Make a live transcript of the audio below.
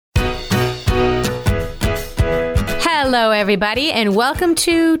Hello, everybody, and welcome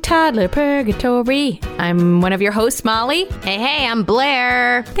to Toddler Purgatory. I'm one of your hosts, Molly. Hey, I'm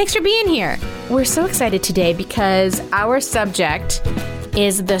Blair. Thanks for being here. We're so excited today because our subject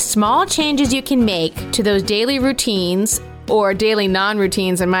is the small changes you can make to those daily routines, or daily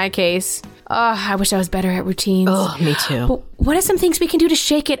non-routines in my case. Oh, I wish I was better at routines. Oh, me too. But what are some things we can do to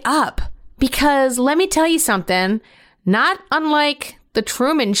shake it up? Because let me tell you something, not unlike the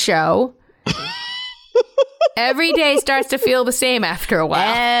Truman Show, every day starts to feel the same after a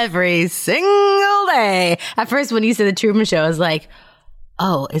while. Every single day. At first, when you said the Truman Show, I was like,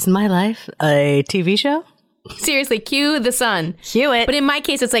 oh, is my life a TV show? Seriously, cue the sun. Cue it. But in my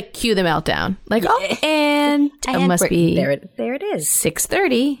case, it's like cue the meltdown. Like, oh, and it must be there it is.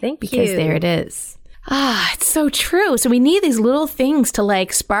 6:30. Thank you. Because there it is. Ah, it's so true. So we need these little things to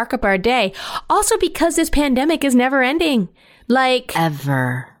like spark up our day. Also because this pandemic is never ending. Like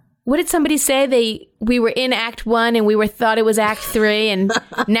ever. What did somebody say? We were in Act 1 and we thought it was Act 3 and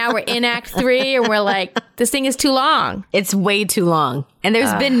now we're in Act 3 and we're like, this thing is too long. It's way too long. And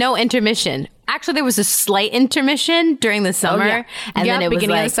there's been no intermission. Actually, there was a slight intermission during the summer. Oh, yeah. And then it was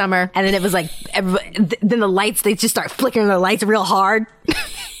beginning like, of the summer. And then it was like, then the lights, they just start flickering the lights real hard.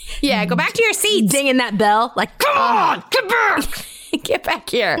 Yeah, go back to your seats. Dinging that bell. Like, come on, come back. Get back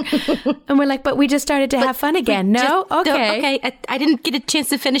here. And we're like, but we just started to have fun again. No? Okay. I didn't get a chance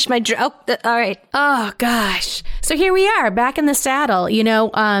to finish my all right. Oh, gosh. So here we are, back in the saddle. You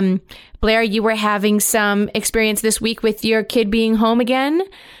know, Blair, you were having some experience this week with your kid being home again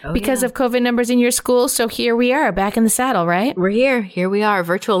because of COVID numbers in your school. So here we are, back in the saddle, right? We're here. Here we are,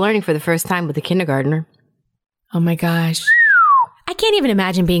 virtual learning for the first time with a kindergartner. Oh, my gosh. I can't even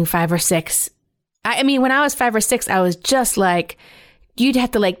imagine being 5 or 6. I mean, when I was 5 or 6, I was just like, you'd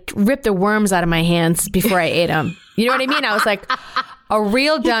have to like rip the worms out of my hands before I ate them. You know what I mean? I was like a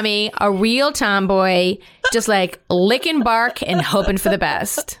real dummy, a real tomboy, just like licking bark and hoping for the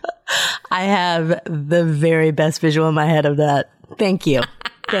best. I have the very best visual in my head of that. Thank you.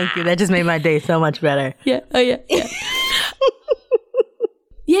 Thank you. That just made my day so much better. Yeah. Oh, yeah. Yeah.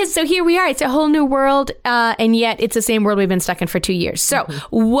 Yeah, so here we are. It's a whole new world, and yet it's the same world we've been stuck in for 2 years. So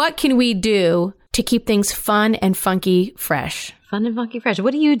what can we do to keep things fun and funky fresh? Fun and funky fresh.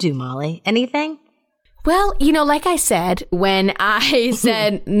 What do you do, Molly? Anything? Well, you know, like I said, when I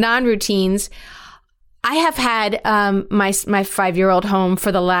said non-routines, I have had my 5-year-old home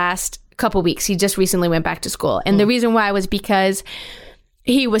for the last couple weeks. He just recently went back to school. And the reason why was because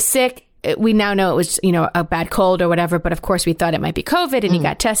he was sick. We now know it was, you know, a bad cold or whatever, but of course we thought it might be COVID and he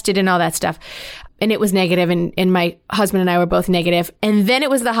got tested and all that stuff. And it was negative and my husband and I were both negative. And then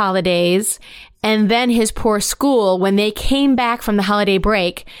it was the holidays and then his poor school, when they came back from the holiday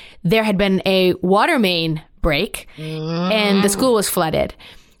break, there had been a water main break and the school was flooded.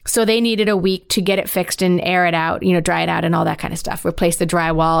 So they needed a week to get it fixed and air it out, you know, dry it out and all that kind of stuff. Replace the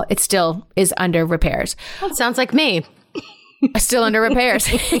drywall. It still is under repairs. That sounds like me. Still under repairs.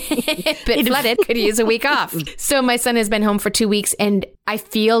 Bit flooded. Could use a week off. So my son has been home for 2 weeks and I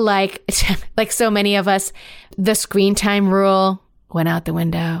feel like so many of us, the screen time rule went out the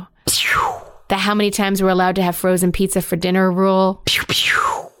window. The how many times we're allowed to have frozen pizza for dinner rule.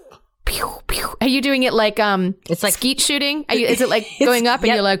 Are you doing it like it's like skeet shooting? Is it like going up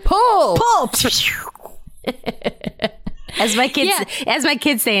and you're like pull? As my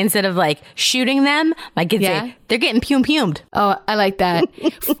kids say, instead of like shooting them, my kids say they're getting pumed. Oh, I like that.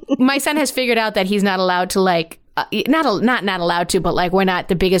 My son has figured out that he's not allowed to like not allowed to, but like we're not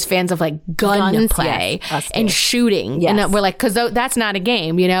the biggest fans of like gun play and shooting. Yes. And we're like, because that's not a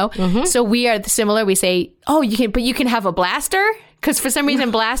game, you know. So we are similar. We say, oh, you can have a blaster, because for some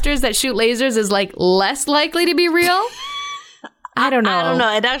reason blasters that shoot lasers is like less likely to be real. I don't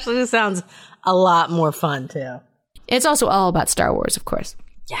know. It actually sounds a lot more fun too. It's also all about Star Wars, of course.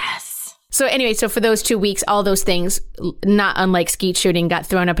 Yes. So anyway, so for those 2 weeks, all those things, not unlike skeet shooting, got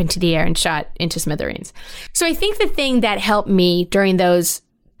thrown up into the air and shot into smithereens. So I think the thing that helped me during those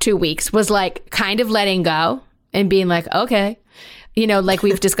 2 weeks was like kind of letting go and being like, okay, you know, like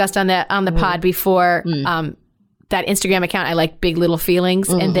we've discussed on the pod before, that Instagram account, I like Big Little Feelings,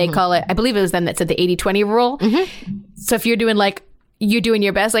 and they call it, I believe it was them that said the 80-20 rule. So if you're doing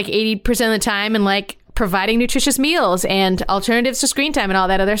your best like 80% of the time and like providing nutritious meals and alternatives to screen time and all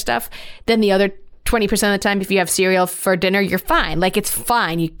that other stuff, then the other 20% of the time, if you have cereal for dinner, you're fine. Like it's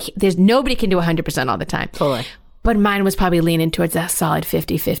fine. There's nobody can do 100% all the time. Totally. But mine was probably leaning towards a solid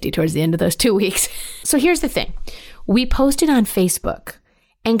 50-50 towards the end of those 2 weeks. So here's the thing. We posted on Facebook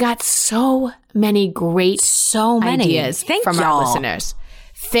and got so many great ideas from our listeners.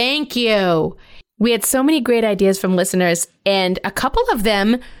 Thank you. We had so many great ideas from listeners, and a couple of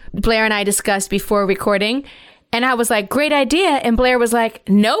them Blair and I discussed before recording, And I was like, great idea. And Blair was like,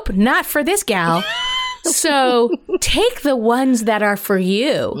 nope, not for this gal. So take the ones that are for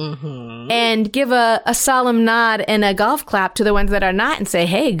you and give a solemn nod and a golf clap to the ones that are not and say,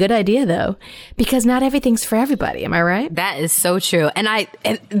 hey, good idea, though, because not everything's for everybody. Am I right? That is so true. And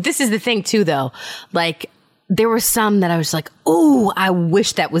this is the thing, too, though. Like, there were some that I was like, oh, I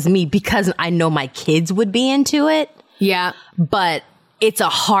wish that was me because I know my kids would be into it. Yeah. But it's a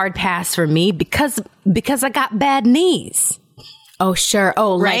hard pass for me because I got bad knees. Oh, sure.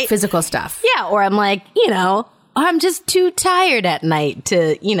 Oh, right? Like physical stuff. Yeah. Or I'm like, I'm just too tired at night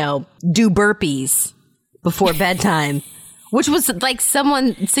to, do burpees before bedtime, which was like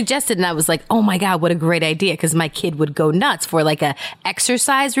someone suggested. And I was like, oh my God, what a great idea. Cause my kid would go nuts for like a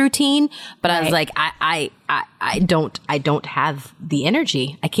exercise routine. But I was like, I don't have the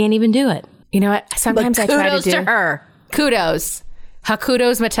energy. I can't even do it. You know what? Sometimes I try to do. Kudos to her. Kudos.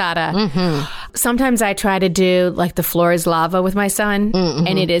 Hakudos Matata. Mm-hmm. Sometimes I try to do like the floor is lava with my son,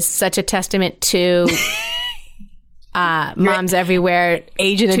 and it is such a testament to moms everywhere.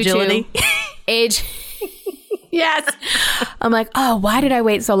 Age and agility. Age. Yes. I'm like, oh, why did I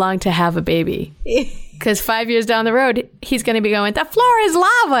wait so long to have a baby? Because 5 years down the road, he's going to be going, the floor is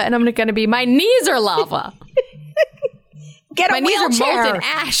lava. And I'm going to be, my knees are lava. Get a wheelchair. Knees are molten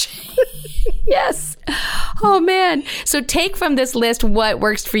ash. Yes. Oh, man. So take from this list what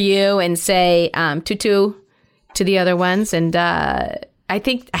works for you and say tutu to the other ones. And I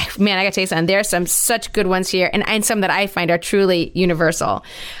think, man, I got to tell you something. There are some such good ones here and some that I find are truly universal.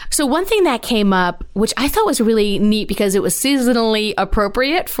 So one thing that came up, which I thought was really neat because it was seasonally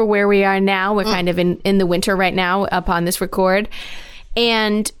appropriate for where we are now. We're kind of in the winter right now upon this record.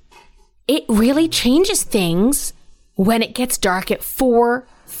 And it really changes things when it gets dark at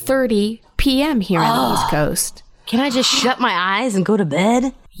 4:30 p.m. here on the East Coast. Can I just shut my eyes and go to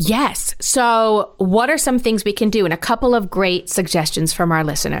bed? Yes. So what are some things we can do? And a couple of great suggestions from our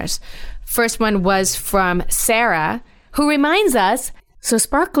listeners. First one was from Sarah, who reminds us, so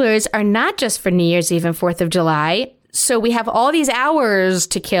sparklers are not just for New Year's Eve and 4th of July. So we have all these hours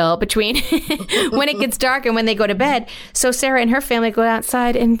to kill between when it gets dark and when they go to bed. So Sarah and her family go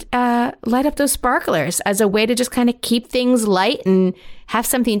outside and light up those sparklers as a way to just kind of keep things light and have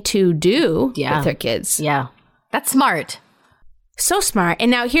something to do with their kids. Yeah. That's smart. So smart.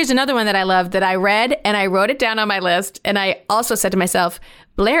 And now here's another one that I love that I read and I wrote it down on my list. And I also said to myself,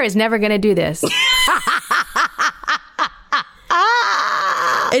 Blair is never going to do this.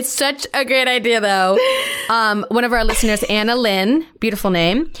 It's such a great idea, though. One of our listeners, Anna Lynn, beautiful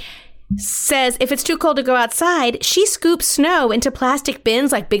name, says if it's too cold to go outside, she scoops snow into plastic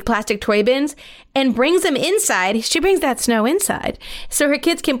bins, like big plastic toy bins, and brings them inside. She brings that snow inside so her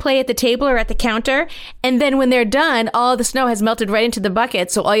kids can play at the table or at the counter. And then when they're done, all the snow has melted right into the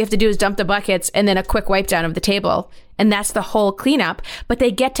buckets. So all you have to do is dump the buckets and then a quick wipe down of the table. And that's the whole cleanup. But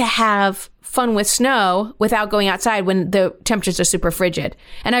they get to have fun with snow without going outside when the temperatures are super frigid.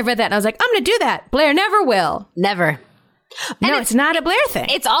 And I read that and I was like, I'm going to do that. Blair never will. Never. No, it's not a Blair thing.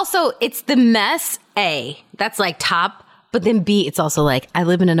 It's the mess, A. That's like top. But then B, it's also like, I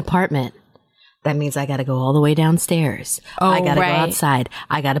live in an apartment. That means I got to go all the way downstairs. I got to go outside.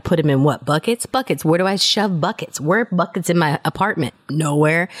 I got to put them in what? Buckets? Buckets. Where do I shove buckets? Where are buckets in my apartment?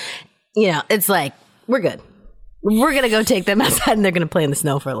 Nowhere. It's like, we're good. We're going to go take them outside and they're going to play in the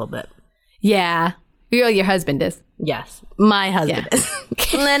snow for a little bit. Yeah. Your husband is. Yes. My husband is.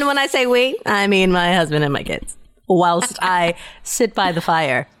 And then when I say we, I mean my husband and my kids. Whilst I sit by the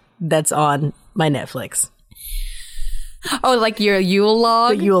fire that's on my Netflix. Oh, like your Yule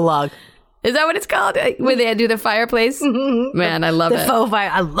log? The Yule log. Is that what it's called? Where they do the fireplace? Man, I love it. The faux fire.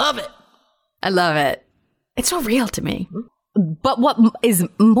 I love it. I love it. It's so real to me. But what is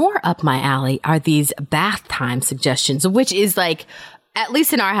more up my alley are these bath time suggestions, which is like, at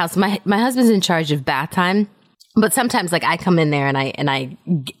least in our house, my husband's in charge of bath time. But sometimes like I come in there and I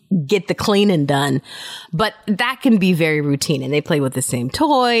get the cleaning done. But that can be very routine and they play with the same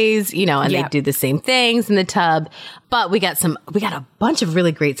toys, and they do the same things in the tub. But we got a bunch of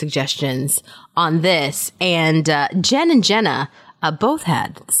really great suggestions on this. And Jen and Jenna both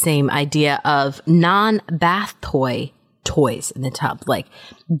had the same idea of non-bath toys in the tub, like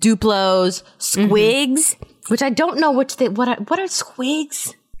Duplos, Squigs, which I don't know what are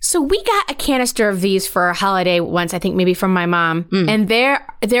Squigs? So we got a canister of these for a holiday once, I think maybe from my mom. And they're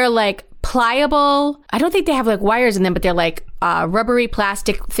like pliable. I don't think they have like wires in them, but they're like rubbery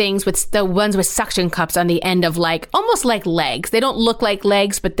plastic things with the ones with suction cups on the end of like almost like legs. They don't look like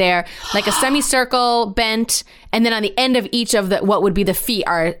legs, but they're like a semicircle bent, and then on the end of each of the what would be the feet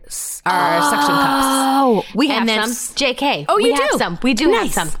are suction cups. Oh, we have some. JK. Oh, we you have do? some. We do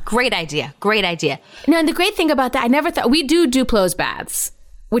Nice. have some. Great idea. Great idea. Now, and the great thing about that, I never thought we do Duplo's baths,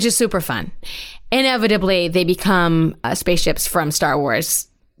 which is super fun. Inevitably, they become spaceships from Star Wars.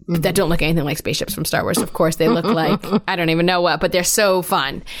 That don't look anything like spaceships from Star Wars. Of course, they look like, I don't even know what, but they're so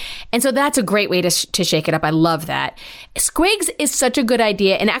fun. And so that's a great way to shake it up. I love that. Squigs is such a good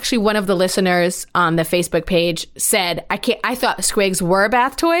idea. And actually, one of the listeners on the Facebook page said, I thought Squigs were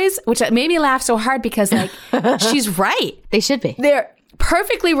bath toys, which made me laugh so hard because, like, she's right. They should be. They're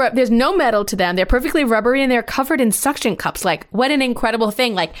perfectly, there's no metal to them. They're perfectly rubbery and they're covered in suction cups. Like, what an incredible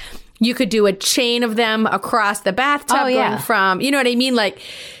thing. Like, you could do a chain of them across the bathtub going from, you know what I mean? Like,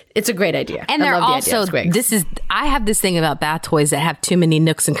 it's a great idea. And they're I love the also, idea of Squigs. I have this thing about bath toys that have too many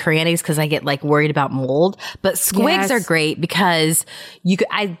nooks and crannies because I get like worried about mold. But Squigs are great because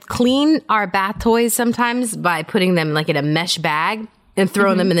I clean our bath toys sometimes by putting them like in a mesh bag and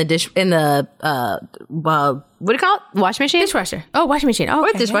throwing them in the what do you call it? Washing machine? Dishwasher. Oh, washing machine. Oh,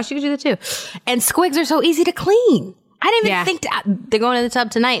 okay. Or dishwasher, you could do that too. And Squigs are so easy to clean. I didn't even think they're going in the tub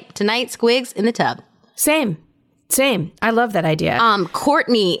tonight. Tonight, Squigs in the tub. Same. I love that idea.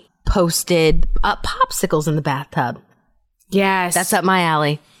 Courtney posted popsicles in the bathtub. Yes. That's up my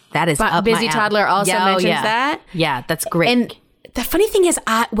alley. That is up Busy my alley. Toddler also mentions that. Yeah, that's great. And the funny thing is,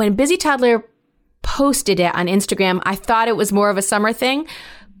 when Busy Toddler posted it on Instagram, I thought it was more of a summer thing.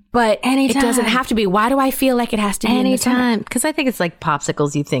 But it doesn't have to be. Why do I feel like it has to be anytime? Because I think it's like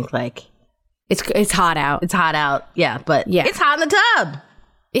popsicles. You think like it's hot out. It's hot out. Yeah, but it's hot in the tub.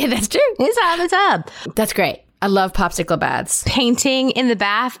 Yeah, that's true. It's hot in the tub. That's great. I love popsicle baths. Painting in the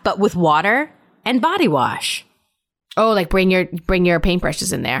bath, but with water and body wash. Oh, like bring your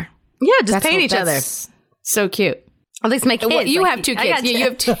paintbrushes in there. Yeah, just paint each other. So cute. At least my kids. Well, you have two kids. Yeah, you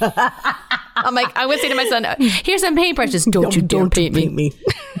have two. I'm like, I would say to my son, "Here's some paintbrushes. Don't paint me.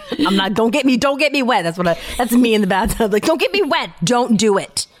 I'm not. Don't get me wet. That's me in the bathtub. Like, don't get me wet. Don't do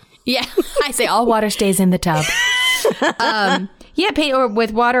it. Yeah, I say all water stays in the tub. Yeah, paint or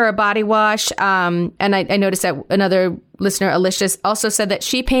with water or body wash. And I noticed that another listener, Alicia, also said that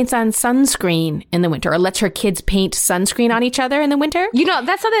she paints on sunscreen in the winter, or lets her kids paint sunscreen on each other in the winter. You know,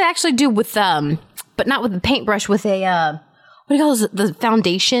 that's something they actually do with but not with the paintbrush. With a what do you call those? The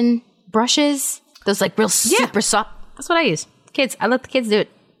foundation brushes. Those like real super soft. That's what I use. Kids, I let the kids do it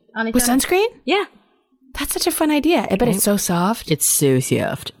on each with other. Sunscreen. Yeah. That's such a fun idea. I bet it's so soft. It's so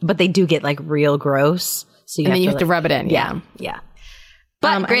soft. But they do get like real gross. So you have to rub it in. Yeah.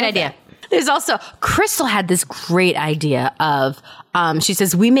 But great idea. There's also, Crystal had this great idea of, she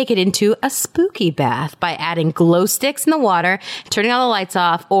says, we make it into a spooky bath by adding glow sticks in the water, turning all the lights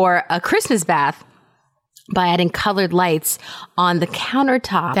off, or a Christmas bath by adding colored lights on the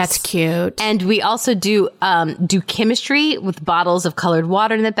countertops. That's cute. And we also do chemistry with bottles of colored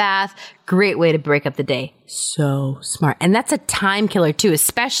water in the bath. Great way to break up the day. So smart. And that's a time killer too,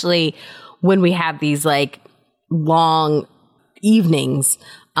 especially when we have these like long evenings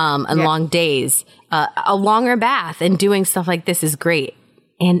and long days. A longer bath and doing stuff like this is great.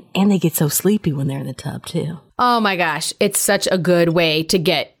 And they get so sleepy when they're in the tub too. Oh my gosh. It's such a good way to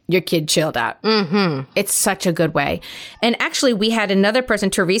get your kid chilled out. Mm-hmm. It's such a good way. And actually, we had another person,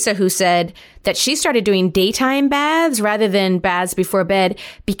 Teresa, who said that she started doing daytime baths rather than baths before bed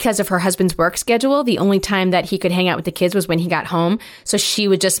because of her husband's work schedule. The only time that he could hang out with the kids was when he got home. So she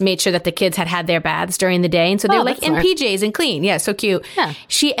would just make sure that the kids had their baths during the day. And so they were like in PJs and clean. Yeah, so cute. Yeah.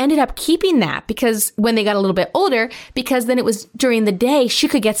 She ended up keeping that because when they got a little bit older, because then it was during the day, she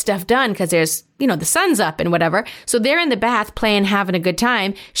could get stuff done because there's, the sun's up and whatever. So they're in the bath playing, having a good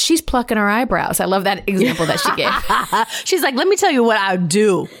time. She's plucking her eyebrows. I love that example that she gave. She's like, let me tell you what I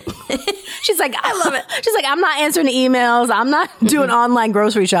do. She's like, I love it. She's like, I'm not answering emails. I'm not doing online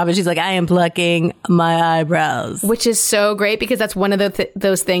grocery shopping. She's like, I am plucking my eyebrows. Which is so great because that's one of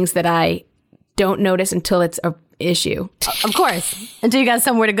those things that I don't notice until it's an issue. Of course. Until you got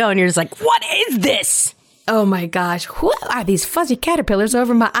somewhere to go and you're just like, what is this? Oh my gosh, what are these fuzzy caterpillars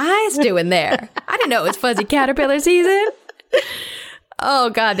over my eyes doing there? I didn't know it was fuzzy caterpillar season. Oh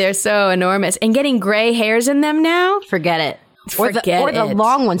God, they're so enormous. And getting gray hairs in them now? Forget it. Or the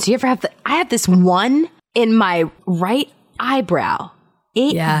long ones. You ever have I have this one in my right eyebrow.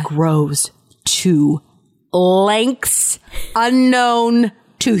 It grows to lengths unknown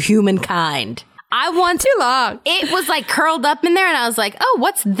to humankind. I want too long. It was like curled up in there and I was like, oh,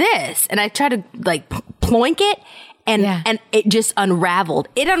 what's this? And I tried to like ploink it and it just unraveled.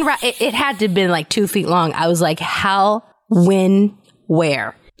 It had to have been like 2 feet long. I was like, how, when,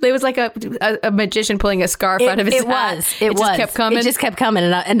 where? It was like a magician pulling a scarf out of his hat. It just kept coming. It just kept coming.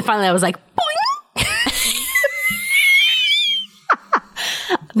 And finally I was like, boing.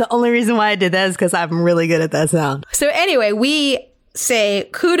 The only reason why I did that is because I'm really good at that sound. So anyway, we say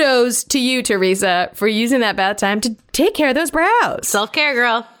kudos to you, Teresa, for using that bath time to take care of those brows. Self-care,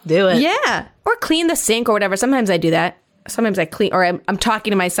 girl. Do it. Yeah. Or clean the sink or whatever. Sometimes I do that. Sometimes I clean, or I'm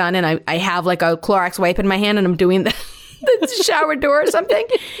talking to my son and I have like a Clorox wipe in my hand and I'm doing the shower door or something,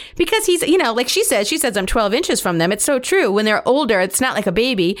 because he's, like she says I'm 12 inches from them. It's so true. When they're older, it's not like a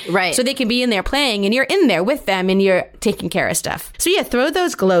baby. Right. So they can be in there playing and you're in there with them and you're taking care of stuff. So yeah, throw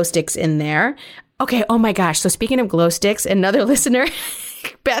those glow sticks in there. Okay. Oh my gosh. So speaking of glow sticks, another listener,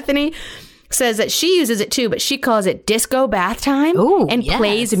 Bethany, says that she uses it too, but she calls it disco bath time. Ooh, and yes.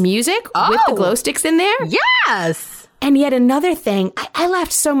 plays music with the glow sticks in there. Yes. And yet another thing, I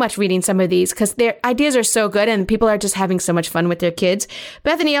laughed so much reading some of these because their ideas are so good and people are just having so much fun with their kids.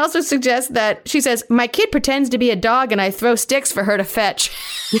 Bethany also suggests that, she says, my kid pretends to be a dog and I throw sticks for her to fetch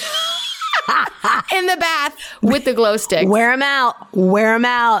in the bath with the glow sticks. Wear them out,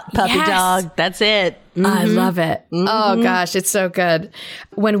 puppy dog. That's it. Mm-hmm. I love it. Mm-hmm. Oh gosh, it's so good.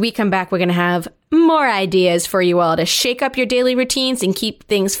 When we come back, we're going to have more ideas for you all to shake up your daily routines and keep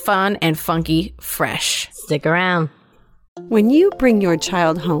things fun and funky fresh. Stick around. When you bring your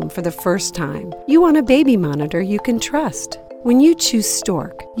child home for the first time, you want a baby monitor you can trust. When you choose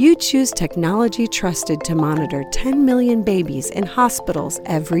Stork, you choose technology trusted to monitor 10 million babies in hospitals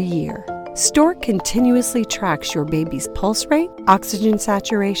every year. Stork continuously tracks your baby's pulse rate, oxygen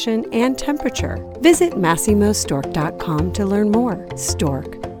saturation, and temperature. Visit MassimoStork.com to learn more.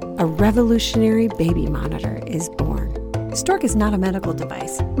 Stork, a revolutionary baby monitor, is born. Stork is not a medical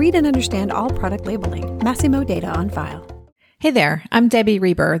device. Read and understand all product labeling. Massimo data on file. Hey there, I'm Debbie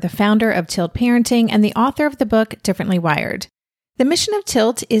Reber, the founder of Tilt Parenting and the author of the book Differently Wired. The mission of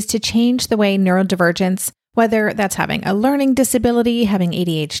Tilt is to change the way neurodivergence, whether that's having a learning disability, having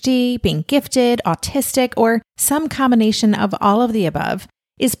ADHD, being gifted, autistic, or some combination of all of the above,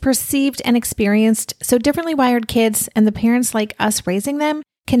 is perceived and experienced so differently wired kids and the parents like us raising them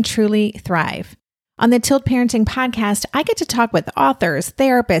can truly thrive. On the Tilt Parenting podcast, I get to talk with authors,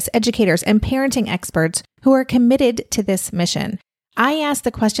 therapists, educators, and parenting experts who are committed to this mission. I ask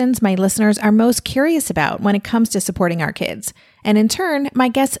the questions my listeners are most curious about when it comes to supporting our kids. And in turn, my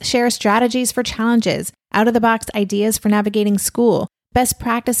guests share strategies for challenges, out-of-the-box ideas for navigating school, best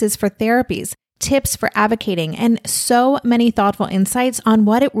practices for therapies, tips for advocating, and so many thoughtful insights on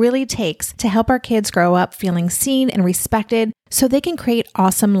what it really takes to help our kids grow up feeling seen and respected so they can create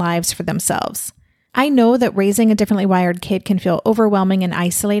awesome lives for themselves. I know that raising a differently wired kid can feel overwhelming and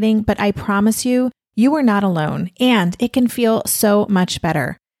isolating, but I promise you, you are not alone, and it can feel so much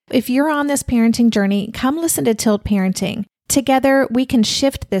better. If you're on this parenting journey, come listen to Tilt Parenting. Together, we can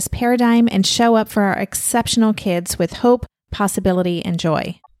shift this paradigm and show up for our exceptional kids with hope, possibility, and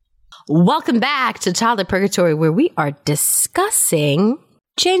joy. Welcome back to Toddler Purgatory, where we are discussing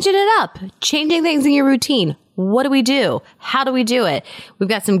changing it up, changing things in your routine. What do we do? How do we do it? We've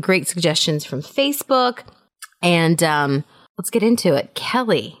got some great suggestions from Facebook, and let's get into it.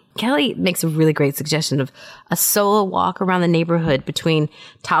 Kelly makes a really great suggestion of a solo walk around the neighborhood between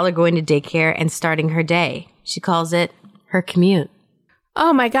toddler going to daycare and starting her day. She calls it her commute.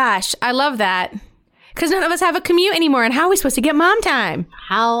 Oh my gosh, I love that. Because none of us have a commute anymore, and how are we supposed to get mom time?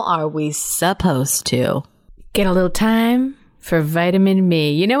 How are we supposed to? Get a little time for vitamin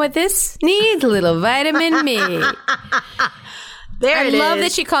me. You know what this needs? A little vitamin me. I love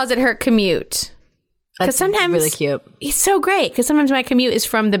that she calls it her commute. Because sometimes really cute. It's so great. Because sometimes my commute is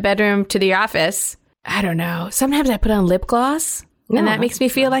from the bedroom to the office. I don't know. Sometimes I put on lip gloss, and that makes me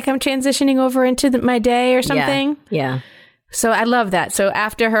feel like I'm transitioning over into my day or something. Yeah. So I love that. So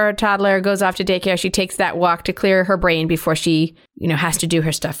after her toddler goes off to daycare, she takes that walk to clear her brain before she, has to do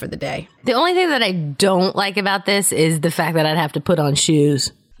her stuff for the day. The only thing that I don't like about this is the fact that I'd have to put on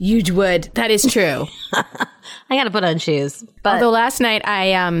shoes. You would. That is true. I got to put on shoes. But although last night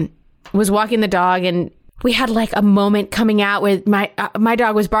I was walking the dog and we had like a moment coming out where my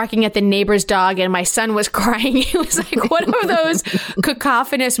dog was barking at the neighbor's dog and my son was crying. It was like one of those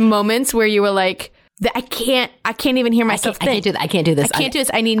cacophonous moments where you were like, I can't even hear myself think. I can't do that. I can't do this. I can't do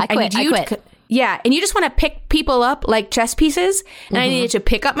this. I need you to quit. Yeah. And you just want to pick people up like chess pieces. And I needed to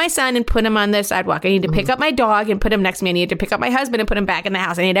pick up my son and put him on the sidewalk. I need to pick up my dog and put him next to me. I needed to pick up my husband and put him back in the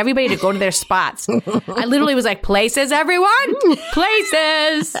house. I need everybody to go to their spots. I literally was like, places, everyone.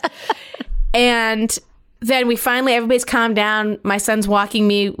 Places. And then everybody's calmed down. My son's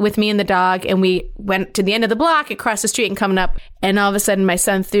walking with me and the dog, and we went to the end of the block, across the street and coming up. And all of a sudden, my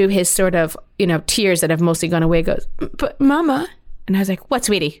son, through his sort of, tears that have mostly gone away, goes, "But Mama." And I was like, "What,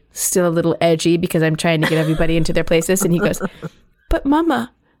 sweetie?" Still a little edgy because I'm trying to get everybody into their places. And he goes, "But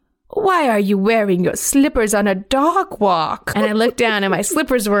Mama, why are you wearing your slippers on a dog walk?" And I looked down and my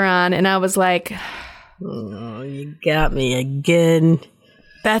slippers were on, and I was like, "Oh, you got me again."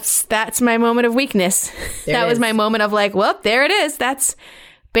 That's my moment of weakness. That was my moment of like, well, there it is. That's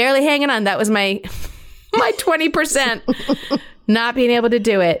barely hanging on. That was my 20% not being able to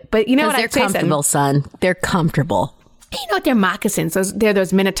do it. But you know what? They're comfortable, son. They're comfortable. You know what? They're moccasins. They're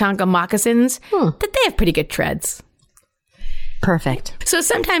those Minnetonka moccasins. That they have pretty good treads. Perfect. So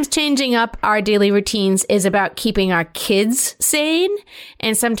sometimes changing up our daily routines is about keeping our kids sane,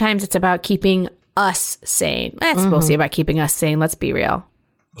 and sometimes it's about keeping us sane. That's mostly about keeping us sane. Let's be real.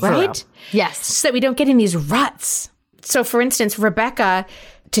 Right? Yes. So that we don't get in these ruts. So, for instance, Rebecca,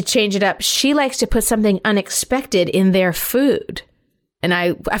 to change it up, she likes to put something unexpected in their food. And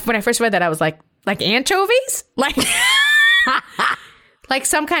when I first read that, I was like anchovies? Like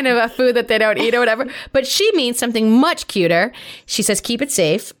some kind of a food that they don't eat or whatever. But she means something much cuter. She says, keep it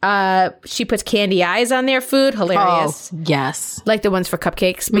safe. She puts candy eyes on their food. Hilarious. Oh, yes. Like the ones for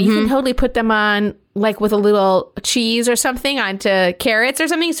cupcakes. But you can totally put them on, like with a little cheese or something onto carrots or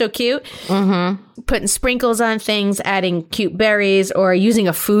something. So cute. Putting sprinkles on things, adding cute berries, or using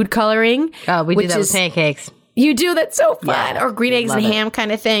a food coloring. Oh, we do that with pancakes. You do? That's so fun. Yeah, or green eggs and ham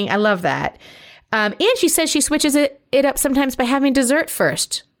kind of thing. I love that. And she says she switches it up sometimes by having dessert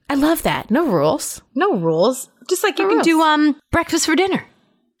first. I love that. No rules. No rules. Just like you can do breakfast for dinner.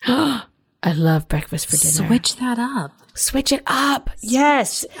 I love breakfast for dinner. Switch that up. Switch it up.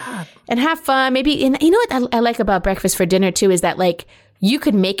 Yes. And have fun. Maybe. And you know what I like about breakfast for dinner too is that like you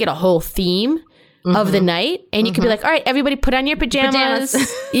could make it a whole theme of the night, and you could be like, all right, everybody put on your pajamas.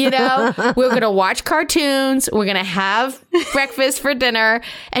 We're going to watch cartoons. We're going to have breakfast for dinner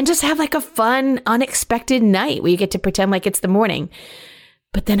and just have like a fun, unexpected night where you get to pretend like it's the morning.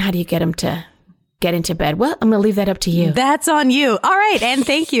 But then how do you get them to get into bed? Well, I'm going to leave that up to you. That's on you. All right. And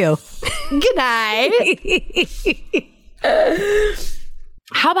thank you. Good night.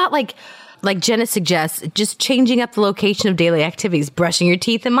 How about like Jenna suggests, just changing up the location of daily activities, brushing your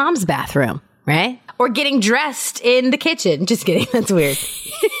teeth in mom's bathroom. Right? Or getting dressed in the kitchen. Just kidding. That's weird.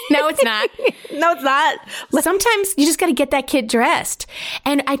 No, it's not. No, it's not. Sometimes you just got to get that kid dressed.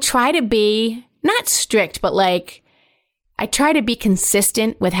 And I try to be not strict, but like I try to be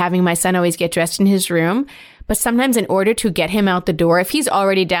consistent with having my son always get dressed in his room. But sometimes in order to get him out the door, if he's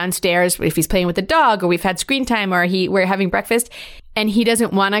already downstairs, if he's playing with the dog or we've had screen time or we're having breakfast and he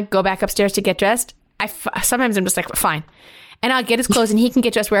doesn't want to go back upstairs to get dressed, sometimes I'm just like, fine. And I'll get his clothes and he can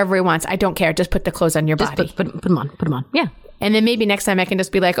get dressed wherever he wants. I don't care. Just put the clothes on your body. Put them on. Put them on. Yeah. And then maybe next time I can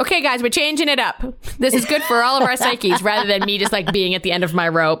just be like, okay, guys, we're changing it up. This is good for all of our psyches rather than me just like being at the end of my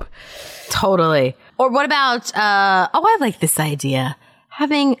rope. Totally. Or what about, I like this idea.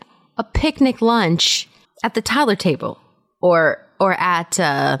 Having a picnic lunch at the toddler table or at,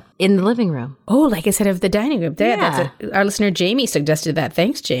 in the living room. Oh, like instead of the dining room. Our listener Jamie suggested that.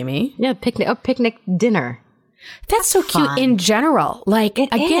 Thanks, Jamie. Yeah, picnic dinner. That's so cute in general. Like,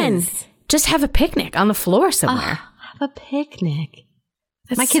 again, just have a picnic on the floor somewhere. Have a picnic.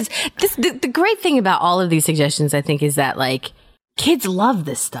 My kids, the great thing about all of these suggestions, I think, is that, like, kids love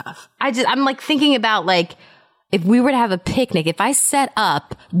this stuff. I'm, like, thinking about, like, if we were to have a picnic, if I set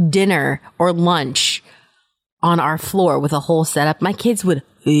up dinner or lunch on our floor with a whole setup, my kids would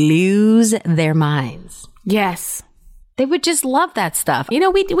lose their minds. Yes. They would just love that stuff. You know,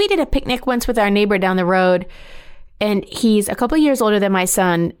 we did a picnic once with our neighbor down the road, and he's a couple of years older than my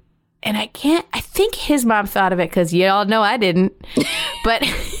son. And I think his mom thought of it because you all know I didn't. But,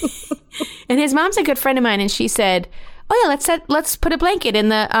 and his mom's a good friend of mine, and she said, oh yeah, let's put a blanket in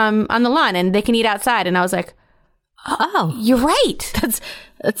the, on the lawn and they can eat outside. And I was like, oh, you're right.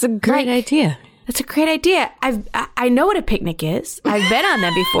 That's a great idea. That's a great idea. I know what a picnic is. I've been on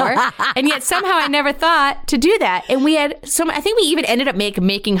them before. And yet somehow I never thought to do that. And we had I think we even ended up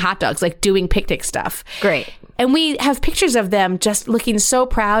making hot dogs, like doing picnic stuff. Great. And we have pictures of them just looking so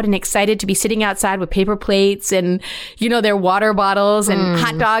proud and excited to be sitting outside with paper plates and, you know, their water bottles and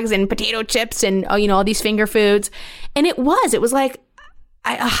hot dogs and potato chips and, you know, all these finger foods. And it was like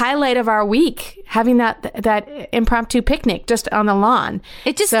a highlight of our week, having that impromptu picnic just on the lawn.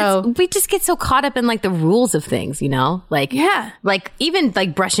 We just get so caught up in like the rules of things, you know, like, yeah, like even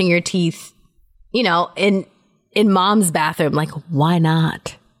like brushing your teeth, you know, in mom's bathroom, like, why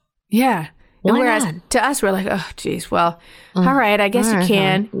not? Yeah. Why whereas not? to us, we're like, oh, geez, well, all right, I guess you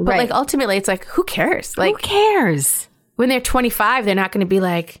can. But Right. like ultimately, it's like, who cares? Like Who cares? when they're 25, they're not going to be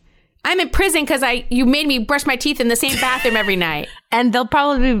like, I'm in prison because you made me brush my teeth in the same bathroom every night. And they'll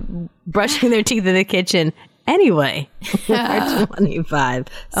probably be brushing their teeth in the kitchen anyway. They're 25.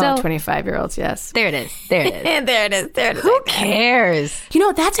 So 25-year-olds, yes. there it is. There it is. And there it is. There it is. Who cares? You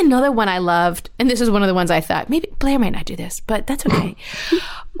know, that's another one I loved. And this is one of the ones I thought, maybe Blair might not do this, but that's okay.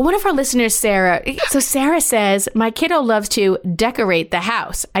 One of our listeners, Sarah. So Sarah says, my kiddo loves to decorate the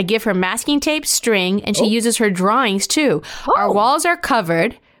house. I give her masking tape, string, and she uses her drawings too. Our walls are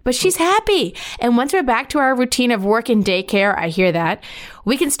covered, but she's happy. And once we're back to our routine of work and daycare, I hear that,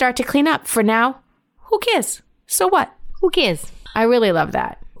 we can start to clean up. For now, who cares? So what? Who cares? I really love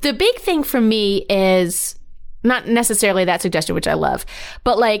that. The big thing for me is not necessarily that suggestion, which I love,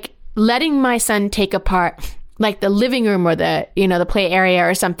 but like letting my son take apart like the living room or the play area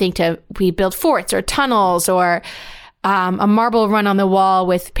or something we build forts or tunnels or a marble run on the wall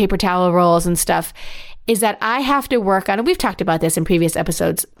with paper towel rolls and stuff, is that I have to work on, and we've talked about this in previous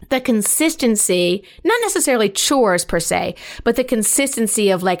episodes, the consistency, not necessarily chores per se, but the consistency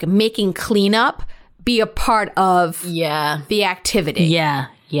of like making cleanup be a part of the activity. Yeah.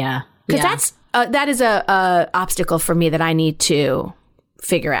 Because that is a obstacle for me that I need to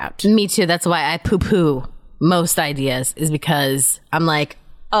figure out. Me too. That's why I poo-poo most ideas, is because I'm like,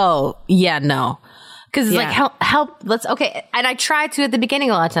 oh, yeah, no. Because it's like, help, let's, okay. And I try to at the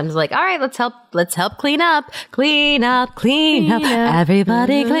beginning a lot of times, like, all right, let's help clean up. Everybody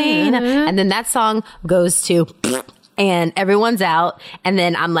clean up. And then that song goes to, and everyone's out. And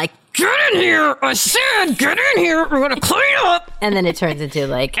then I'm like, get in here. I said, get in here. We're going to clean up. And then it turns into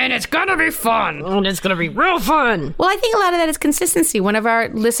like, and it's going to be fun. And it's going to be real fun. Well, I think a lot of that is consistency. One of our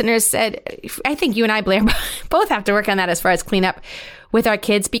listeners said, I think you and I, Blair, both have to work on that as far as cleanup with our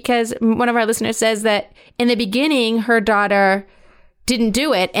kids, because one of our listeners says that in the beginning, her daughter didn't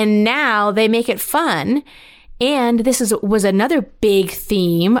do it, and now they make it fun. And this was another big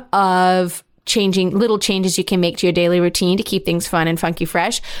theme of changing, little changes you can make to your daily routine to keep things fun and funky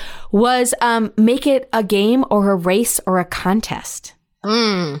fresh, was make it a game or a race or a contest.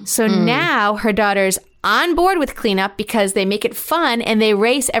 So now her daughter's on board with cleanup because they make it fun and they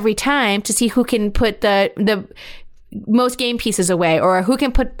race every time to see who can put the most game pieces away, or who can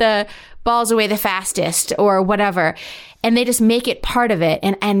put the balls away the fastest, or whatever. And they just make it part of it.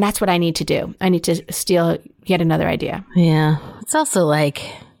 And that's what I need to do. I need to steal yet another idea. Yeah. It's also like,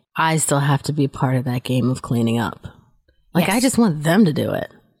 I still have to be part of that game of cleaning up. Like, Yes. I just want them to do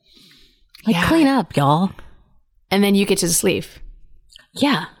it. Like, clean up, y'all. And then you get to just leave.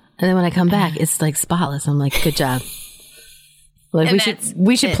 Yeah. And then when I come back, it's like spotless. I'm like, good job. Like,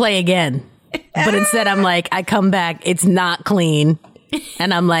 we should play again. But instead, I'm like, I come back, it's not clean.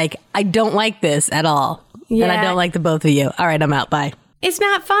 And I'm like, I don't like this at all. Yeah. And I don't like the both of you. All right, I'm out. Bye. It's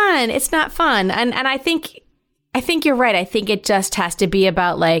not fun. It's not fun. And I think you're right. I think it just has to be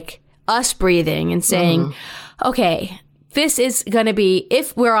about like us breathing and saying, okay, this is going to be,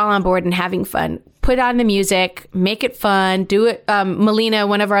 if we're all on board and having fun, put on the music, make it fun, do it. Melina,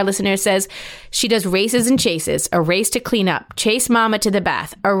 one of our listeners, says she does races and chases, a race to clean up, chase mama to the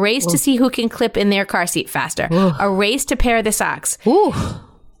bath, a race to see who can clip in their car seat faster, a race to pair the socks. Ooh,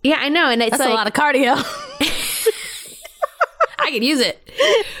 Yeah, I know. And it's that's like, a lot of cardio. I could use it.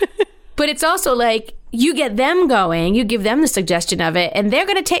 But it's also like, you get them going, you give them the suggestion of it, and they're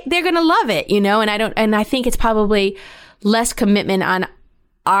going to love it, and I think it's probably less commitment on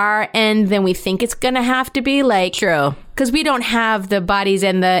our end than we think it's going to have to be, like, True. because we don't have the bodies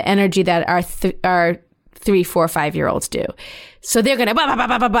and the energy that our 3, 4, 5-year-olds do. So they're going to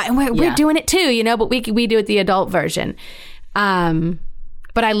and we're doing it too, but we do it the adult version.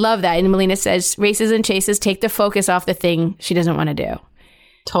 But I love that. And Melina says races and chases take the focus off the thing she doesn't want to do.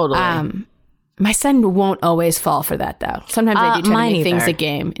 Totally. My son won't always fall for that, though. Sometimes I do try to make things a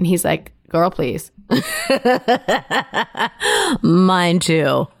game, and he's like, girl, please. Mine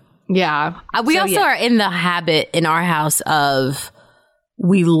too. Yeah. We also are in the habit in our house of,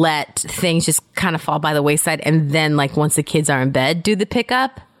 we let things just kind of fall by the wayside, and then like once the kids are in bed, do the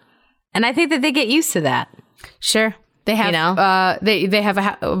pickup. And I think that they get used to that. Sure. They have, they have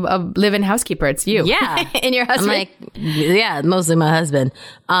a live-in housekeeper. It's you. Yeah. And your husband. I'm like, yeah, mostly my husband.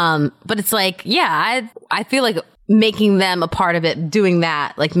 But it's like, yeah, I feel like making them a part of it, doing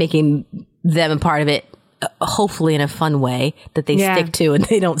that, like making them a part of it, hopefully in a fun way that they stick to and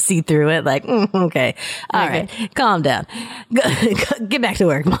they don't see through it. Like, okay. All right. Calm down. Get back to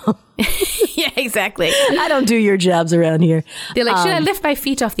work, Mom. Yeah, exactly. I don't do your jobs around here. They're like, should I lift my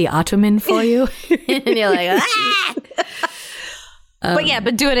feet off the ottoman for you? And you're like, ah!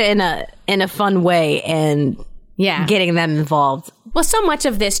 But do it in a fun way and getting them involved. Well, so much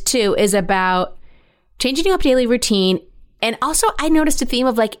of this too is about changing up daily routine. And also I noticed a theme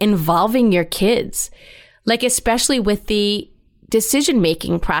of like involving your kids, like especially with the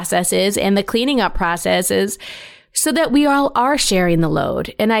decision-making processes and the cleaning up processes so that we all are sharing the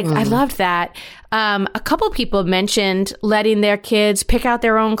load. And I loved that. A couple people mentioned letting their kids pick out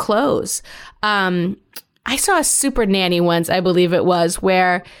their own clothes. I saw a Super Nanny once, I believe it was,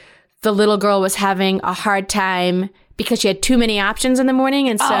 where the little girl was having a hard time because she had too many options in the morning.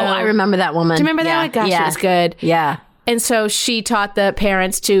 And so I remember that woman. Do you remember that? Gosh, it was good. Yeah. And so she taught the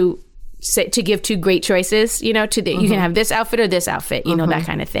parents to give two great choices, you know, you can have this outfit or this outfit, you know, that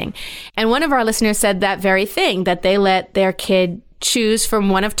kind of thing. And one of our listeners said that very thing, that they let their kid choose from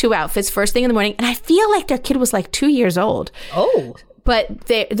one of two outfits first thing in the morning. And I feel like their kid was like 2 years old. Oh. But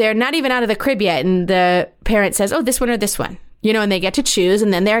they're not even out of the crib yet. And the parent says, oh, this one or this one. You know, and they get to choose,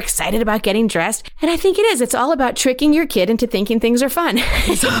 and then they're excited about getting dressed. And I think it is. It's all about tricking your kid into thinking things are fun.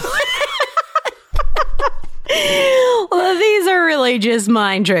 Well, these are really just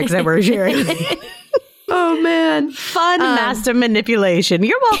mind tricks that we're sharing. Oh, man. Fun master manipulation.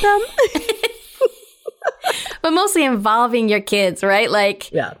 You're welcome. But mostly involving your kids, right?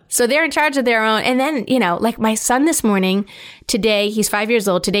 Like, so they're in charge of their own. And then, you know, like my son this morning, today, he's 5 years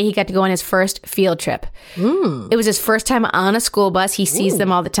old. Today, he got to go on his first field trip. It was his first time on a school bus. He sees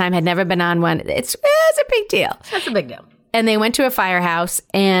them all the time, had never been on one. It's a big deal. That's a big deal. And they went to a firehouse,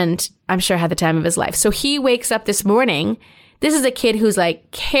 and I'm sure had the time of his life. So he wakes up this morning. This is a kid who's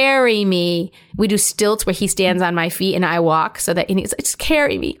like, carry me. We do stilts where he stands on my feet and I walk and he's like, just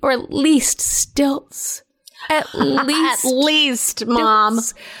carry me. Or at least stilts. At least, Mom.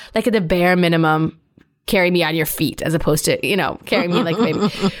 Like at the bare minimum, carry me on your feet as opposed to, you know, carry me like a baby.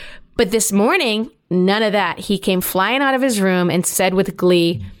 But this morning, none of that. He came flying out of his room and said with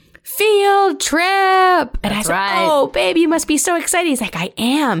glee, field trip. And I said, oh, baby, you must be so excited. He's like, I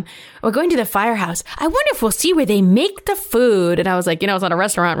am. We're going to the firehouse. I wonder if we'll see where they make the food. And I was like, you know, it's not a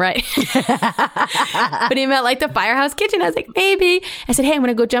restaurant, right? But he meant like the firehouse kitchen. I was like, maybe. I said, hey, I'm going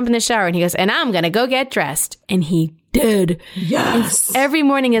to go jump in the shower. And he goes, and I'm going to go get dressed. And he did. Yes. And every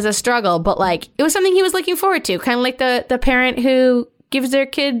morning is a struggle, but like it was something he was looking forward to. Kind of like the parent who gives their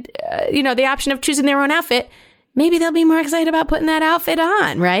kid, you know, the option of choosing their own outfit. Maybe they'll be more excited about putting that outfit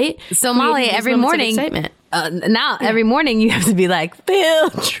on, right? So Molly, every morning, every morning you have to be like,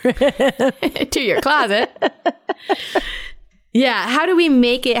 field trip to your closet. Yeah. How do we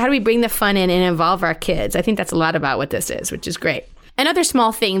make it? How do we bring the fun in and involve our kids? I think that's a lot about what this is, which is great. Another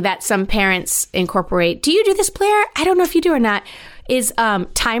small thing that some parents incorporate. Do you do this, Blair? I don't know if you do or not. Is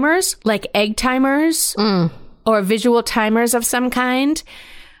timers, like egg timers or visual timers of some kind.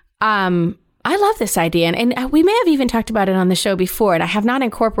 I love this idea, and we may have even talked about it on the show before, and I have not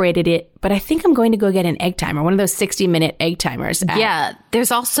incorporated it, but I think I'm going to go get an egg timer, one of those 60-minute egg timers. Yeah,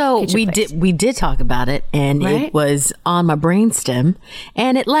 there's also, we did talk about it, and it was on my brainstem,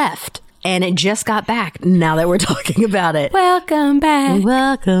 and it left, and it just got back now that we're talking about it. Welcome back.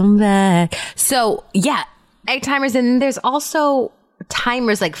 Welcome back. So, yeah, egg timers, and then there's also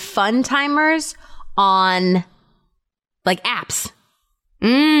timers, like fun timers on, like, apps.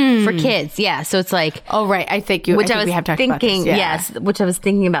 For kids, yeah. So it's like, oh right, I think we have talked about this. Yeah. Yes, which I was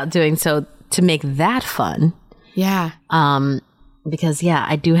thinking about doing. So to make that fun, yeah. Because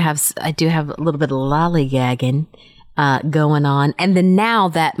I do have a little bit of lollygagging going on, and then now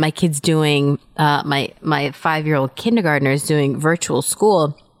that my kid's doing my 5-year-old kindergartner is doing virtual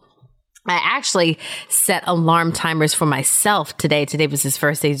school. I actually set alarm timers for myself today. Today was his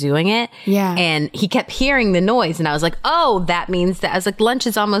first day doing it. Yeah. And he kept hearing the noise. And I was like, oh, that means that. I was like, lunch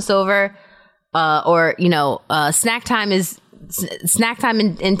is almost over. Or, you know, snack time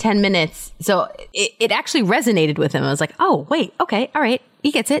in 10 minutes. So it actually resonated with him. I was like, oh, wait. Okay. All right.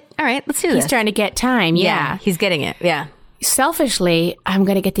 He gets it. All right. Let's do this. He's trying to get time. Yeah. He's getting it. Yeah. Selfishly, I'm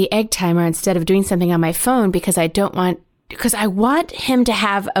going to get the egg timer instead of doing something on my phone because I want him to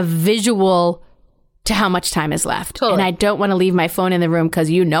have a visual to how much time is left. Totally. And I don't want to leave my phone in the room because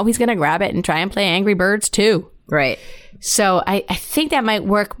you know he's going to grab it and try and play Angry Birds too. Right. So I think that might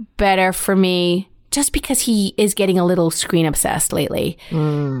work better for me just because he is getting a little screen obsessed lately.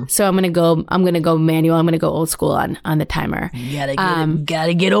 So I'm going to go manual. I'm going to go old school on the timer. You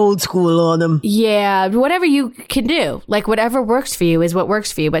gotta get old school on them. Yeah. Whatever you can do, like whatever works for you is what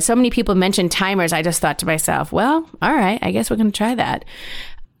works for you. But so many people mention timers. I just thought to myself, well, all right, I guess we're going to try that.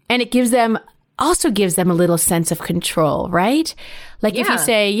 And it gives them also gives them a little sense of control, right? Like if you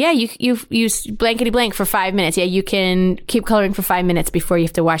say, you blankety blank for 5 minutes. Yeah, you can keep coloring for 5 minutes before you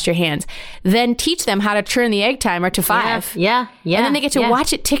have to wash your hands. Then teach them how to turn the egg timer to 5. Yeah. And then they get to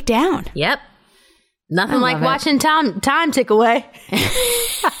watch it tick down. Yep. Nothing like watching time tick away.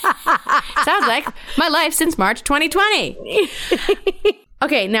 Sounds like my life since March 2020.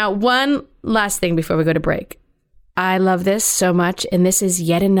 Okay, now one last thing before we go to break. I love this so much, and this is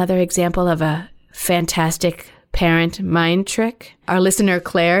yet another example of a fantastic parent mind trick. Our listener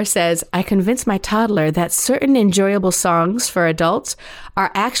Claire says, I convinced my toddler that certain enjoyable songs for adults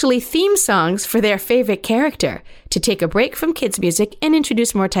are actually theme songs for their favorite character to take a break from kids' music and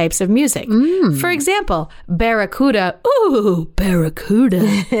introduce more types of music. For example, Barracuda, ooh, Barracuda,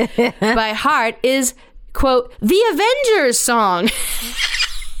 by Heart is, quote, the Avengers song.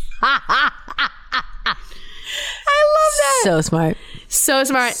 I love that. So smart. So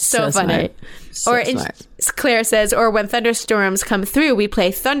smart. So funny. Smart. Claire says, or when thunderstorms come through, we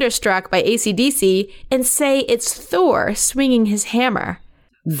play Thunderstruck by AC/DC and say it's Thor swinging his hammer.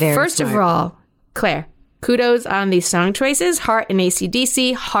 First of all, Claire, kudos on these song choices. Heart and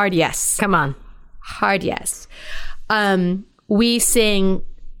AC/DC, hard yes. Come on. Hard yes. We sing,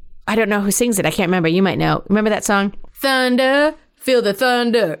 I don't know who sings it. I can't remember. You might know. Remember that song? Thunder. Feel the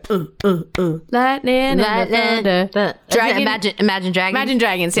thunder. Lightning and the thunder. Dragon. Imagine Dragons. Imagine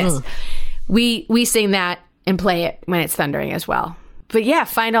Dragons, yes. We sing that and play it when it's thundering as well. But yeah,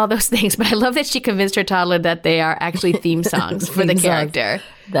 find all those things. But I love that she convinced her toddler that they are actually theme songs for the character.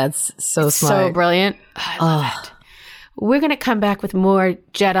 That's so smart. So brilliant. I love it. We're going to come back with more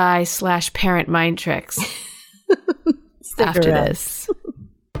Jedi/parent mind tricks after this.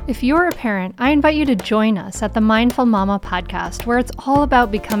 If you're a parent, I invite you to join us at the Mindful Mama podcast, where it's all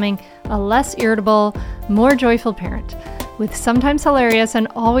about becoming a less irritable, more joyful parent. With sometimes hilarious and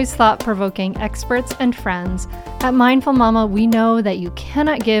always thought-provoking experts and friends, at Mindful Mama, we know that you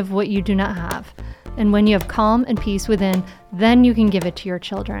cannot give what you do not have. And when you have calm and peace within, then you can give it to your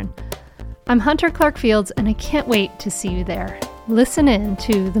children. I'm Hunter Clark Fields, and I can't wait to see you there. Listen in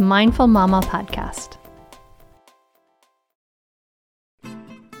to the Mindful Mama podcast.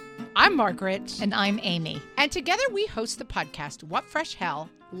 I'm Margaret. And I'm Amy. And together we host the podcast, What Fresh Hell?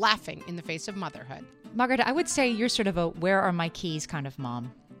 Laughing in the Face of Motherhood. Margaret, I would say you're sort of a where are my keys kind of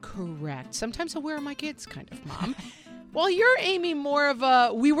mom. Correct. Sometimes a where are my kids kind of mom. Well, you're, Amy, more of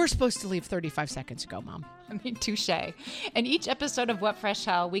a we were supposed to leave 35 seconds ago, mom. I mean, touche. In each episode of What Fresh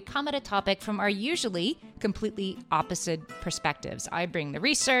Hell, we come at a topic from our usually completely opposite perspectives. I bring the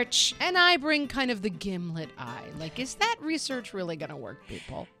research. And I bring kind of the gimlet eye. Like, is that research really going to work,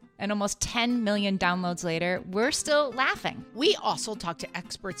 people? And almost 10 million downloads later, we're still laughing. We also talk to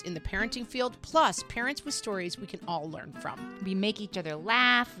experts in the parenting field, plus parents with stories we can all learn from. We make each other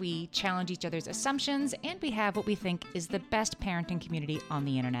laugh, we challenge each other's assumptions, and we have what we think is the best parenting community on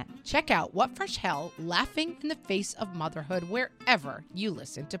the internet. Check out What Fresh Hell? Laughing in the Face of Motherhood wherever you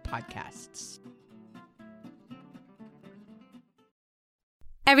listen to podcasts.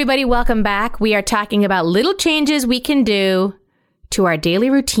 Everybody, welcome back. We are talking about little changes we can do to our daily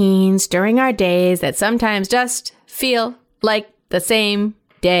routines during our days that sometimes just feel like the same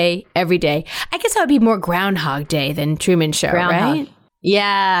day every day. I guess that would be more Groundhog Day than Truman Show, right?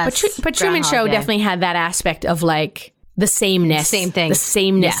 Yeah. But Truman Show definitely had that aspect of like the sameness. Same thing. The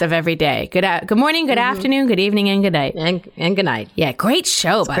sameness of every day. Good morning, good afternoon, good evening, and good night. And good night. Yeah, great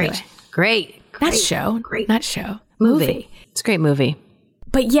show, by the way. Great. Not show. Great. Not show. Movie. It's a great movie.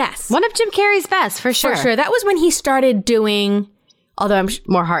 But yes. One of Jim Carrey's best, for sure. For sure. That was when he started doing... Although I'm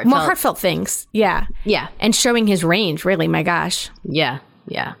more heartfelt things. Yeah. Yeah. And showing his range, really, my gosh. Yeah.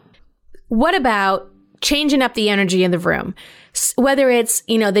 Yeah. What about changing up the energy in the room? Whether it's,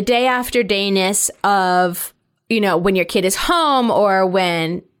 the day after dayness of, when your kid is home or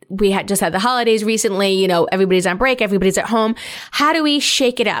when we just had the holidays recently, everybody's on break, everybody's at home. How do we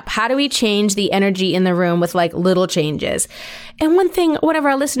shake it up? How do we change the energy in the room with like little changes? And one thing, one of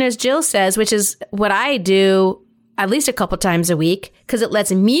our listeners, Jill, says, which is what I do at least a couple times a week, because it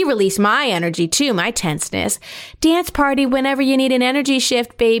lets me release my energy too, my tenseness. Dance party whenever you need an energy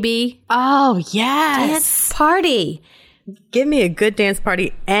shift, baby. Oh, yes. Dance party. Give me a good dance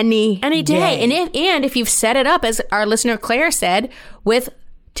party any day. And if you've set it up, as our listener Claire said, with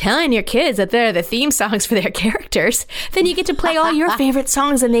telling your kids that they're the theme songs for their characters, then you get to play all your favorite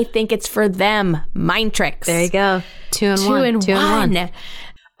songs and they think it's for them. Mind tricks. There you go. Two in one.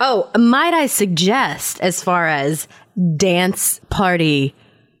 Oh, might I suggest, as far as dance party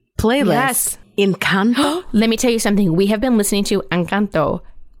playlists, yes. Encanto? Let me tell you something. We have been listening to Encanto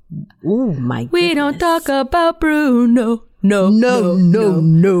Ooh, my goodness. We don't talk about Bruno. No.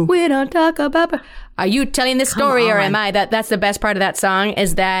 We don't talk about Are you telling this story or am I? That's the best part of that song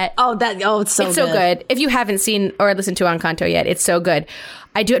is that... it's so good. If you haven't seen or listened to Encanto yet, it's so good.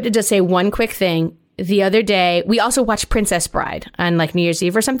 I do have to just say one quick thing. The other day, we also watched Princess Bride on like New Year's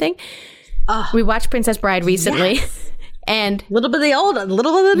Eve or something. We watched Princess Bride recently. Yes. And a little bit of the old, a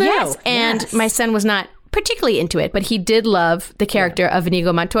little bit of the new. Yes, and my son was not particularly into it, but he did love the character of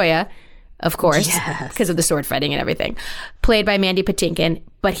Inigo Montoya, of course, because of the sword fighting and everything, played by Mandy Patinkin.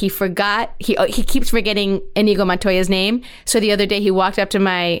 But he forgot, he keeps forgetting Inigo Montoya's name. So the other day he walked up to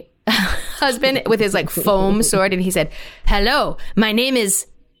my husband with his like foam sword and he said, "Hello, my name is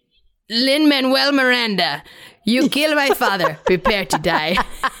Lin-Manuel Miranda. You killed my father. Prepare to die."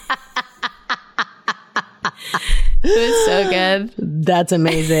 It was so good. That's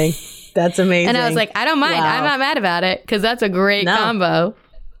amazing. That's amazing. And I was like, I don't mind. Wow. I'm not mad about it because that's a great combo.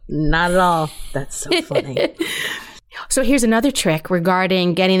 Not at all. That's so funny. So here's another trick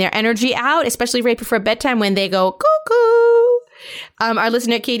regarding getting their energy out, especially right before bedtime when they go cuckoo. Our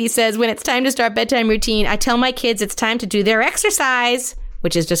listener Katie says, when it's time to start bedtime routine, I tell my kids it's time to do their exercise,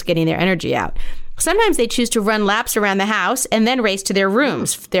 which is just getting their energy out. Sometimes they choose to run laps around the house and then race to their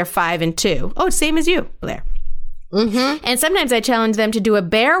rooms. They're 5 and 2. Oh, same as you, Blair. Mm-hmm. And sometimes I challenge them to do a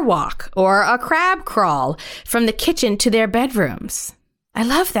bear walk or a crab crawl from the kitchen to their bedrooms. I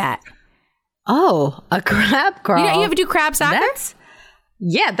love that. Oh, a crab crawl. You ever do crab soccer?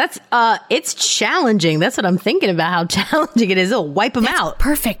 It's challenging. That's what I'm thinking about, how challenging it is. It'll wipe them out.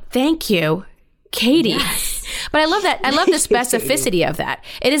 Perfect. Thank you, Katie. Yes. But I love that. I love the specificity of that.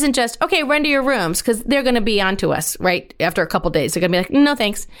 It isn't just, okay, run to your rooms, because they're going to be onto us, right? After a couple days, they're going to be like, no,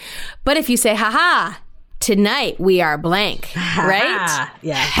 thanks. But if you say, haha, tonight we are blank, right?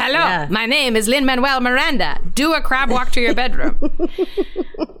 Yeah. Hello, my name is Lin-Manuel Miranda. Do a crab walk to your bedroom.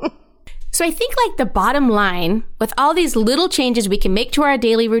 So I think like the bottom line with all these little changes we can make to our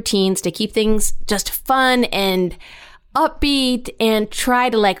daily routines to keep things just fun and upbeat and try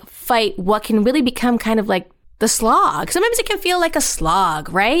to like fight what can really become kind of like the slog. Sometimes it can feel like a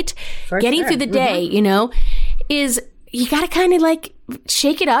slog, right? Getting through the day, is you got to kind of like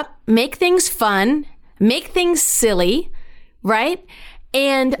shake it up, make things fun, make things silly, right?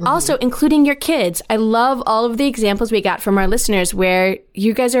 And also including your kids. I love all of the examples we got from our listeners where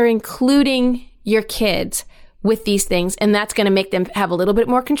you guys are including your kids with these things. And that's going to make them have a little bit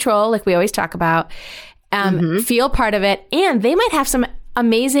more control, like we always talk about, feel part of it. And they might have some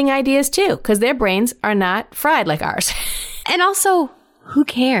amazing ideas too, because their brains are not fried like ours. And also, who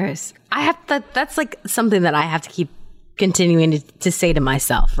cares? That's like something that I have to keep continuing to say to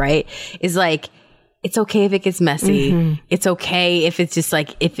myself, right? Is like, it's okay if it gets messy. Mm-hmm. It's okay if it's just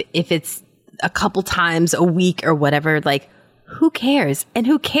like, if it's a couple times a week or whatever, like, who cares? And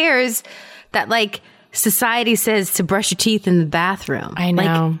who cares that like society says to brush your teeth in the bathroom? I know.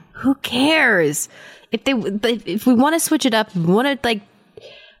 Like, who cares? If we want to switch it up, if we want to like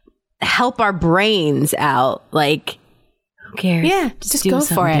help our brains out, like, who cares? Yeah, just go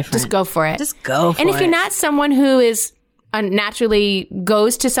for it. Different. Just go for it. Just go for it. And if you're not someone who is naturally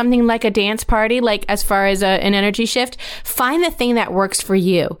goes to something like a dance party, like as far as an energy shift, find the thing that works for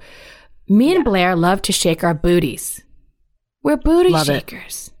you. Me and Blair love to shake our booties. We're booty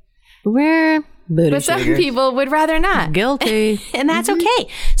shakers. We're booty But some people would rather not. Guilty. And that's okay.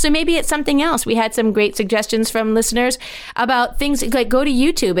 So maybe it's something else. We had some great suggestions from listeners about things like go to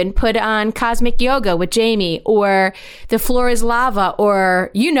YouTube and put on Cosmic Yoga with Jamie, or The Floor is Lava,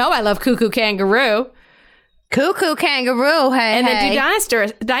 or I love Cuckoo Kangaroo. Cuckoo Kangaroo, hey, and then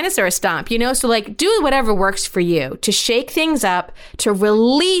do dinosaur stomp, So like do whatever works for you to shake things up, to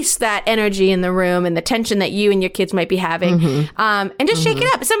release that energy in the room and the tension that you and your kids might be having, and just shake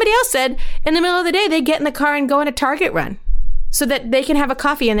it up. Somebody else said in the middle of the day they get in the car and go on a Target run so that they can have a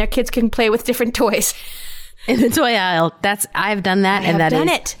coffee and their kids can play with different toys. In the toy aisle. I've done that, and that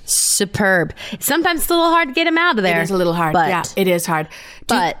is superb. Sometimes it's a little hard to get them out of there. It is a little hard. Yeah, it is hard.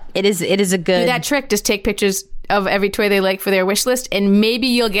 But it is a good... Do that trick. Just take pictures of every toy they like for their wish list, and maybe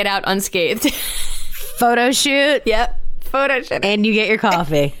you'll get out unscathed. Photo shoot. Yep. Photo shoot. And you get your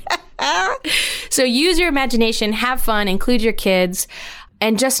coffee. So use your imagination, have fun, include your kids,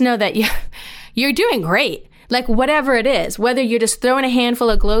 and just know that you're doing great. Like whatever it is, whether you're just throwing a handful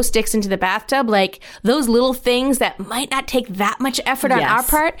of glow sticks into the bathtub, like those little things that might not take that much effort on our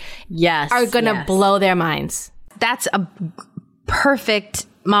part, are going to blow their minds. That's a perfect,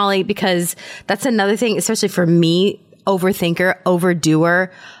 Molly, because that's another thing, especially for me, overthinker, overdoer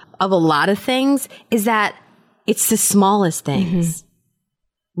of a lot of things, is that it's the smallest things.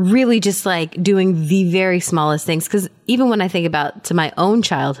 really just like doing the very smallest things. Because even when I think about to my own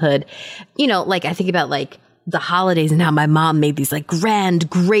childhood, you know, like I think about like the holidays and how my mom made these like grand,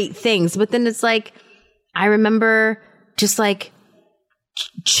 great things. But then it's like, I remember just like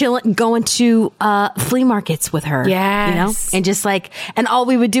chilling, going to flea markets with her. Yes. You know? And just like, and all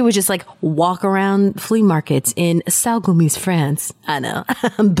we would do was just like walk around flea markets in Saint-Gomis, France. I know,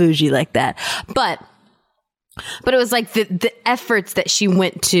 I'm bougie like that. But it was like the efforts that she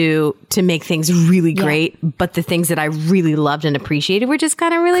went to make things really great, but the things that I really loved and appreciated were just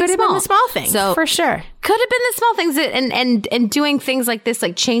kind of really Could have small. been the small things, So for sure. could have been the small things and doing things like this,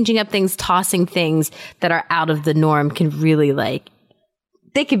 like changing up things, tossing things that are out of the norm can really like,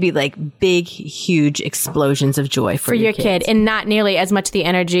 they could be like big, huge explosions of joy for your kids. kid, and not nearly as much the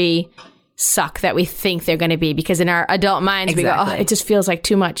energy suck that we think they're going to be, because in our adult minds we go, oh, it just feels like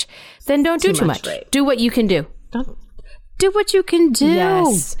too much. Then don't do too much. Right. Do what you can do. Don't do what you can do.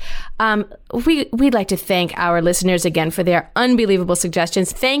 Yes. We'd like to thank our listeners again for their unbelievable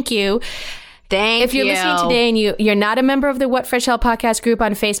suggestions. Thank you. If you're listening today and you're not a member of the What Fresh Hell podcast group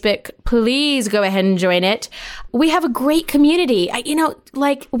on Facebook, please go ahead and join it. We have a great community.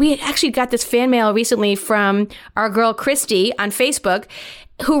 We actually got this fan mail recently from our girl Christy on Facebook,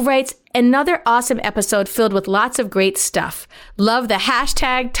 who writes, another awesome episode filled with lots of great stuff. Love the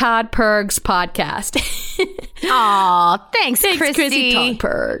hashtag Todd Pergs podcast. Aw, thanks, Christy. Todd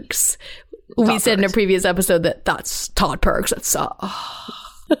Pergs. We said in a previous episode that's Todd Pergs. That's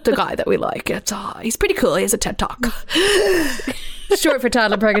the guy that we like. He's pretty cool. He has a TED Talk. Short for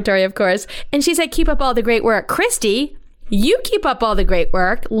Toddler Purgatory, of course. And she said, keep up all the great work. Christy, you keep up all the great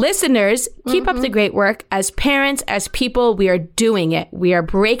work. Listeners, keep up the great work. As parents, as people, we are doing it. We are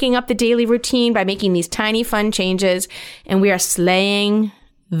breaking up the daily routine by making these tiny, fun changes. And we are slaying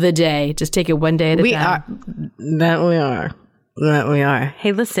the day. Just take it one day at a time. That we are.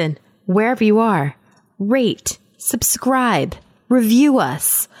 Hey, listen, wherever you are, rate, subscribe, review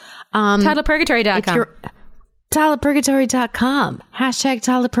us. ToddlerPurgatory.com. ToddlerPurgatory.com. Hashtag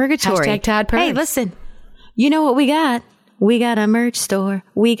ToddlerPurgatory. Hashtag Todd Pergs. Hey, listen, you know what we got? We got a merch store.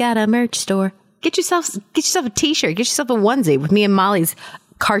 Get yourself a t-shirt. Get yourself a onesie with me and Molly's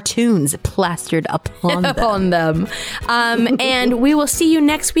cartoons plastered upon them. And we will see you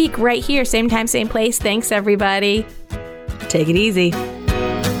next week right here. Same time, same place. Thanks, everybody. Take it easy.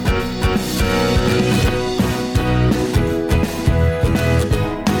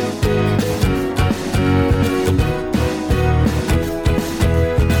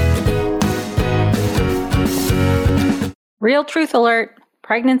 Real truth alert,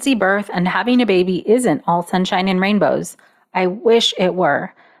 pregnancy, birth, and having a baby isn't all sunshine and rainbows. I wish it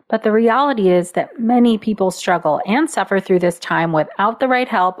were. But the reality is that many people struggle and suffer through this time without the right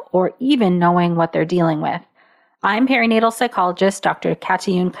help or even knowing what they're dealing with. I'm perinatal psychologist Dr.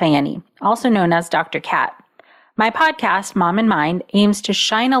 Katayun Kayeni, also known as Dr. Kat. My podcast, Mom and Mind, aims to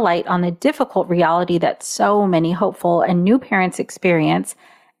shine a light on the difficult reality that so many hopeful and new parents experience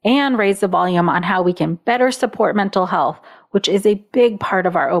and raise the volume on how we can better support mental health, which is a big part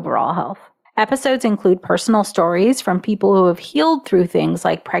of our overall health. Episodes include personal stories from people who have healed through things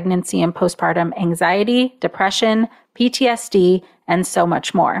like pregnancy and postpartum anxiety, depression, PTSD, and so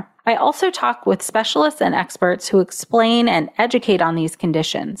much more. I also talk with specialists and experts who explain and educate on these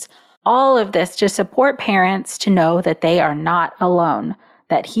conditions. All of this to support parents to know that they are not alone,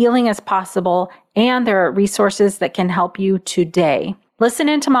 that healing is possible, and there are resources that can help you today. Listen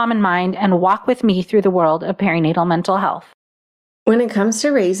into Mom and Mind and walk with me through the world of perinatal mental health. When it comes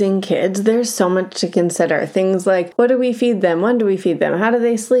to raising kids, there's so much to consider. Things like, what do we feed them? When do we feed them? How do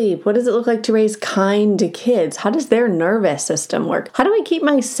they sleep? What does it look like to raise kind kids? How does their nervous system work? How do I keep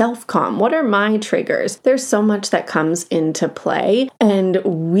myself calm? What are my triggers? There's so much that comes into play, and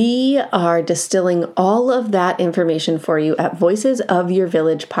we are distilling all of that information for you at Voices of Your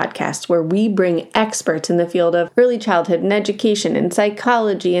Village podcast, where we bring experts in the field of early childhood and education and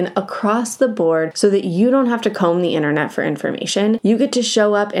psychology and across the board so that you don't have to comb the internet for information. You get to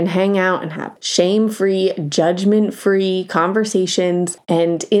show up and hang out and have shame-free, judgment-free conversations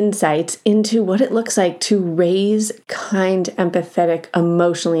and insights into what it looks like to raise kind, empathetic,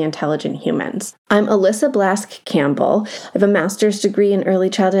 emotionally intelligent humans. I'm Alyssa Blask Campbell. I have a master's degree in early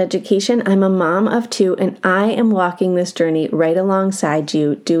childhood education. I'm a mom of 2, and I am walking this journey right alongside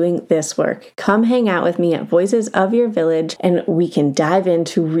you doing this work. Come hang out with me at Voices of Your Village, and we can dive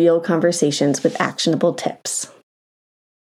into real conversations with actionable tips.